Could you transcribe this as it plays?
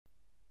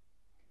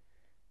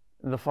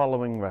The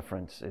following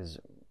reference is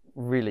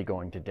really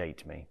going to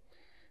date me,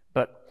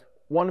 but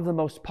one of the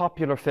most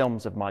popular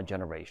films of my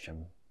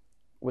generation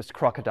was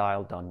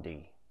Crocodile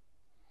Dundee.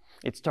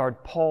 It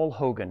starred Paul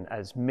Hogan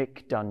as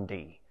Mick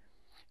Dundee,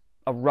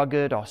 a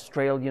rugged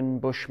Australian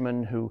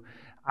bushman who,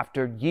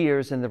 after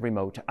years in the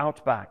remote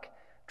outback,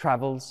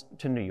 travels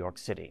to New York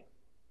City.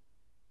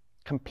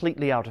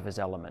 Completely out of his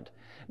element,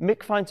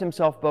 Mick finds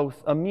himself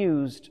both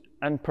amused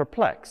and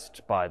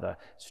perplexed by the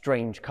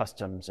strange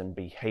customs and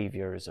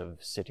behaviors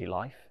of city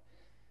life,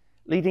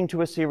 leading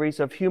to a series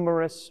of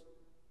humorous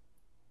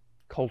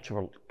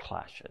cultural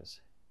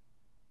clashes.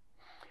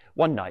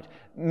 One night,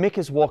 Mick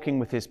is walking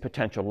with his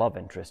potential love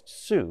interest,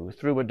 Sue,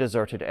 through a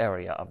deserted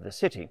area of the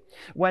city,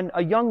 when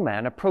a young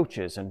man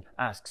approaches and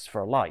asks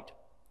for a light.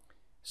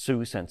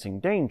 Sue,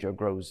 sensing danger,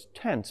 grows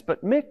tense,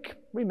 but Mick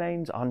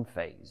remains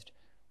unfazed.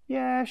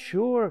 "Yeah,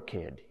 sure,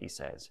 kid," he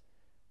says,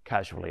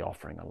 casually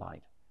offering a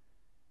light.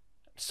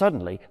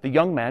 Suddenly, the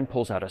young man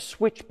pulls out a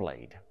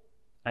switchblade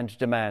and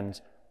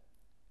demands,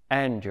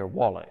 "And your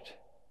wallet."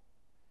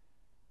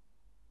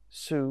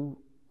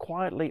 Sue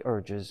quietly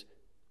urges,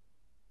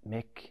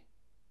 "Mick,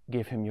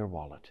 give him your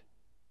wallet."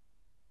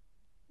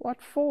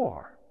 "What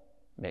for?"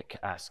 Mick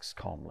asks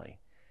calmly.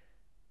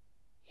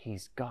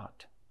 "He's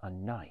got a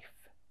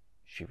knife,"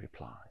 she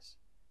replies.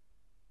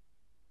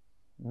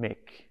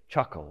 Mick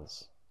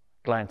chuckles,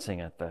 glancing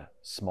at the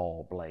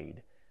small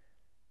blade.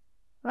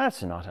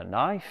 "That's not a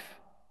knife,"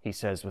 he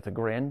says with a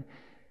grin,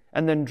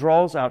 and then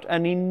draws out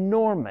an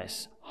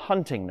enormous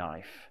hunting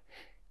knife.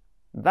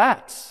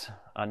 "That's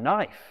a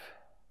knife."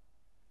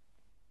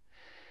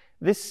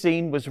 This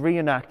scene was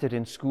reenacted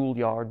in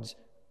schoolyards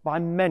by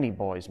many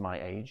boys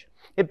my age.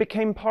 It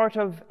became part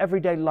of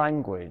everyday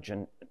language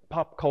and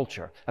pop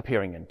culture,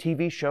 appearing in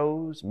TV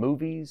shows,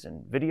 movies,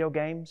 and video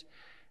games.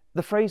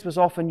 The phrase was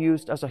often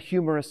used as a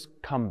humorous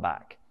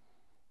comeback,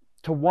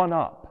 to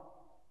one-up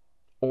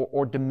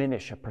or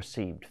diminish a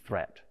perceived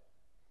threat.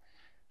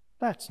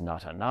 "That's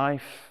not a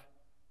knife.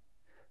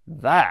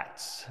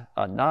 That's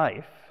a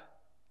knife."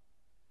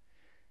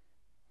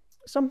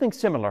 Something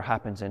similar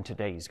happens in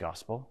today's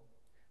gospel.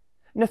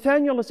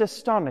 Nathanael is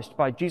astonished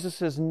by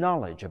Jesus'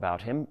 knowledge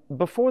about him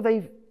before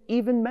they've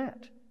even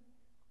met.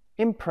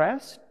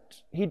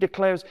 Impressed, he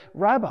declares,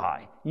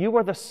 "Rabbi, you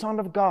are the Son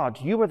of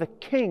God. You are the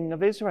King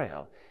of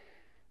Israel."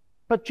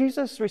 But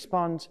Jesus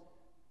responds,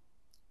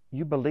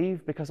 "You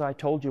believe because I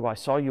told you I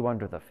saw you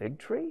under the fig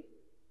tree?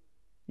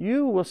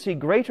 You will see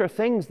greater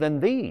things than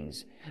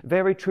these.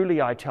 Very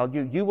truly I tell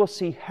you, you will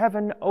see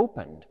heaven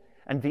opened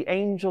and the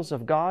angels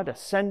of God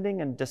ascending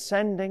and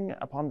descending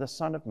upon the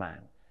Son of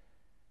Man."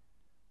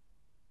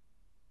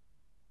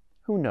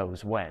 Who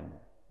knows when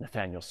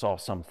Nathanael saw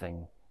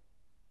something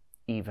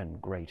even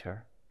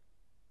greater?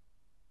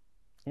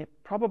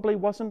 It probably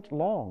wasn't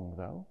long,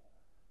 though.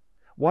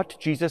 What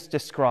Jesus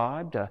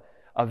described,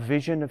 a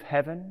vision of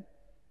heaven,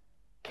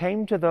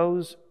 came to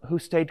those who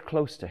stayed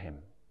close to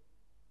him.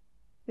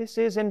 This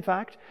is, in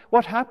fact,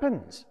 what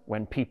happens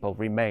when people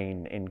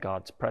remain in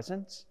God's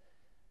presence.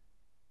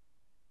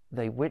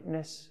 They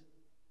witness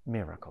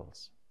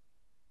miracles.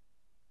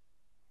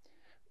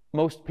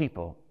 Most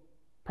people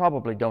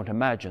probably don't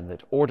imagine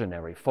that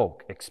ordinary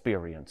folk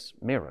experience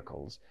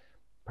miracles.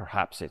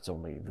 Perhaps it's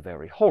only the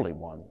very holy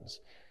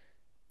ones.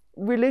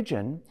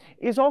 Religion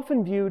is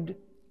often viewed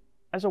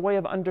as a way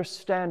of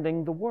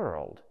understanding the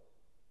world.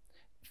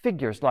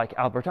 Figures like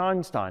Albert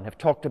Einstein have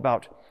talked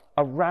about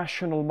a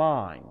rational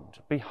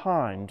mind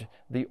behind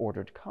the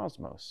ordered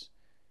cosmos.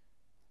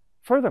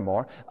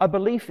 Furthermore, a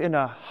belief in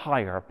a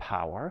higher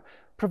power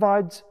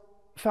provides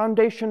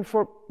foundation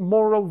for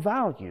moral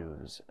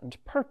values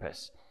and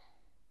purpose,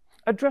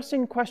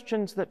 addressing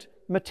questions that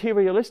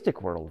materialistic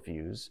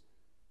worldviews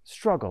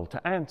struggle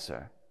to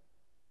answer.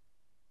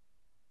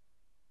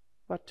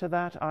 But to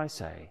that I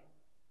say,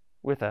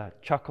 with a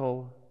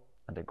chuckle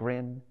and a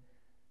grin,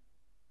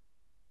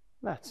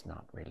 that's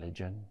not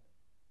religion.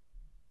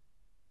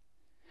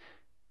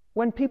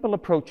 When people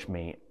approach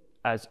me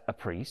as a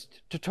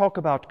priest to talk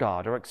about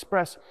God or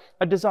express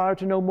a desire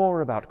to know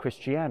more about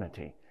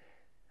Christianity,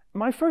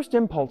 my first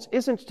impulse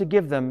isn't to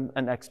give them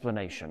an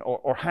explanation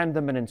or hand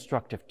them an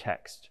instructive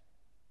text.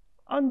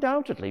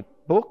 Undoubtedly,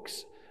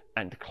 books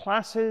and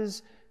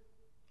classes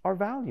are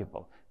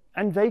valuable,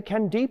 and they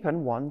can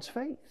deepen one's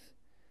faith.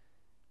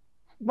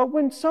 But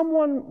when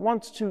someone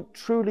wants to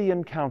truly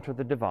encounter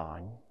the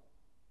divine,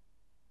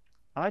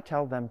 I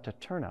tell them to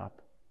turn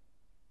up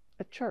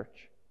at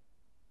church.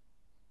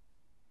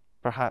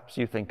 Perhaps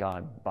you think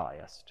I'm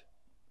biased.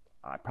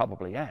 I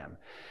probably am.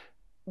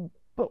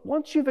 But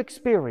once you've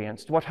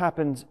experienced what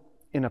happens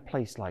in a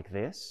place like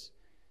this,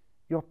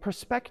 your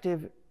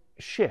perspective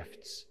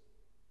shifts.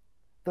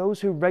 Those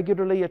who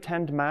regularly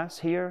attend Mass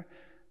here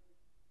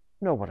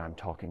know what I'm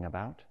talking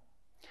about.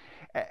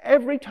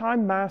 Every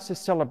time Mass is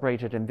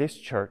celebrated in this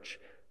church,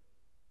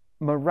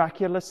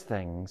 miraculous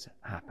things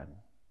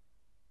happen.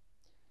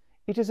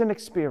 It is an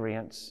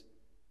experience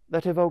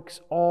that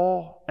evokes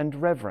awe and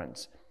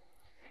reverence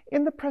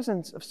in the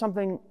presence of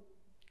something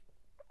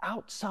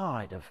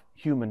outside of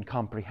human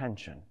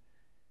comprehension.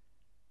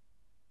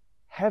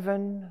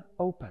 heaven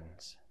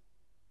opens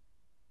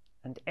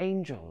and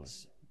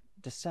angels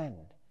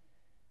descend.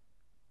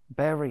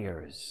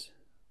 Barriers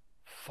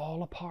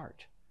fall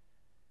apart.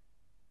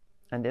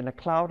 And in a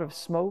cloud of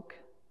smoke,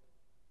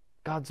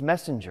 God's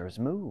messengers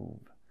move.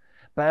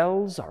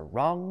 Bells are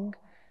rung,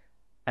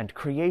 and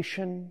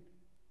creation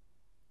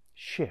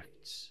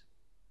shifts.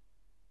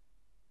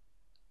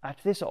 At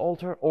this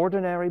altar,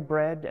 ordinary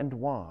bread and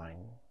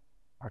wine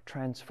are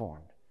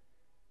transformed.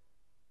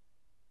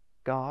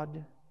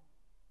 God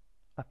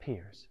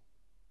appears.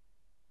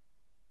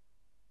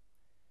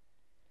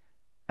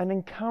 An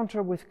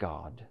encounter with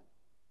God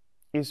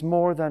is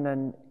more than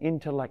an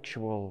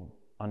intellectual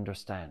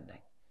understanding.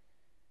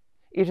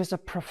 It is a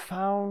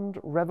profound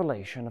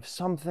revelation of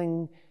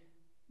something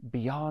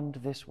beyond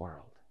this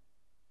world.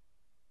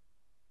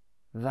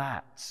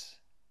 That's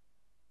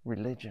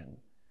religion.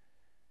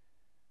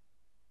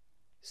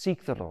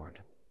 Seek the Lord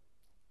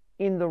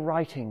in the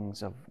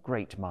writings of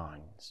great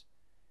minds,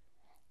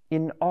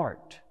 in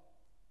art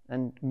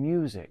and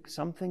music,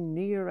 something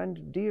near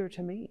and dear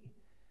to me,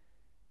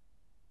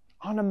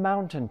 on a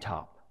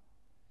mountaintop,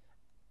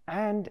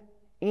 and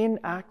in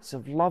acts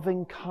of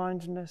loving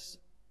kindness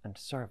and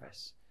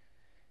service.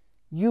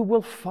 You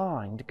will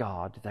find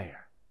God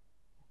there,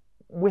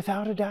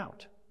 without a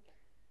doubt.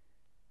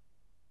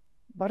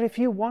 But if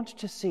you want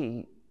to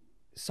see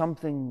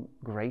something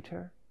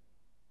greater,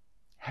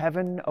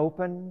 heaven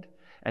opened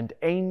and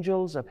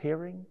angels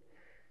appearing,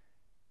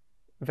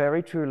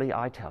 very truly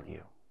I tell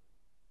you,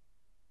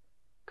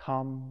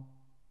 come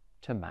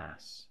to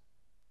Mass.